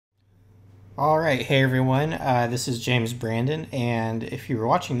All right, hey everyone, this is James Brandon, and if you were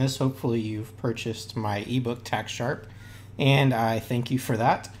watching this, hopefully you've purchased my ebook Tack Sharp, and I thank you for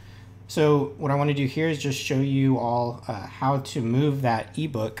that. So what I want to do here is just show you all how to move that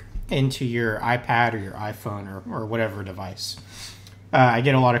ebook into your iPad or your iPhone or whatever device. I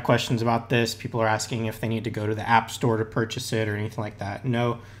get a lot of questions about this. People are asking if they need to go to the App Store to purchase it or anything like that.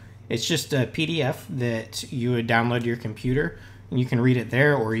 No, it's just a PDF that you would download to your computer, and you can read it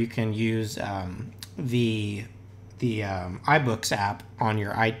there, or you can use the iBooks app on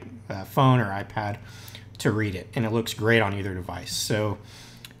your phone or iPad to read it, and it looks great on either device. So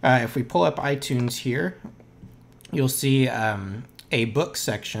if we pull up iTunes here, you'll see a book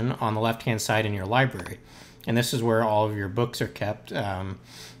section on the left-hand side in your library. And this is where all of your books are kept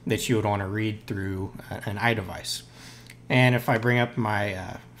that you would want to read through an iDevice. And if I bring up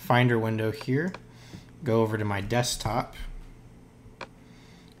my Finder window here, go over to my desktop,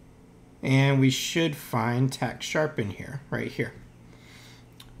 and we should find Tack Sharp in here, right here.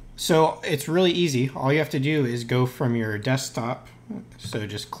 So it's really easy. All you have to do is go from your desktop, so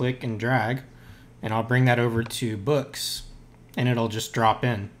just click and drag, and I'll bring that over to Books, and it'll just drop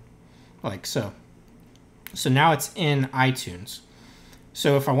in, like so. So now it's in iTunes.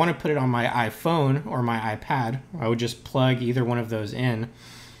 So if I want to put it on my iPhone or my iPad, I would just plug either one of those in.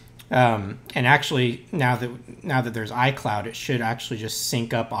 And actually, now that there's iCloud, it should actually just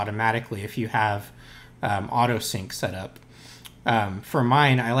sync up automatically if you have auto sync set up. For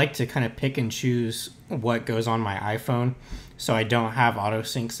mine, I like to kind of pick and choose what goes on my iPhone, so I don't have auto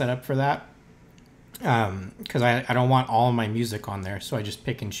sync set up for that. Because I don't want all of my music on there, so I just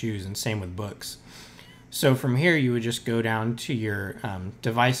pick and choose, and same with books. So from here, you would just go down to your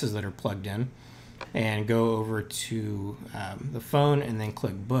devices that are plugged in and go over to the phone and then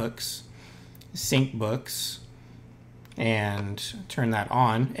click Books, Sync Books, and turn that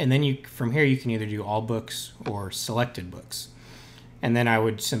on. And then from here, you can either do All Books or Selected Books. And then I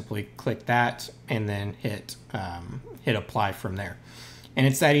would simply click that and then hit Apply from there. And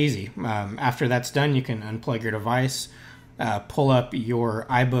it's that easy. After that's done, you can unplug your device, pull up your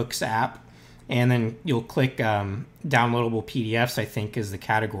iBooks app, and then you'll click downloadable PDFs, I think is the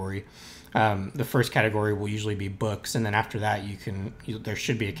category. The first category will usually be books, and then after that there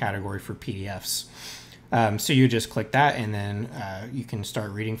should be a category for PDFs. So you just click that, and then you can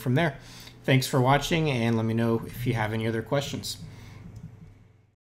start reading from there. Thanks for watching, and let me know if you have any other questions.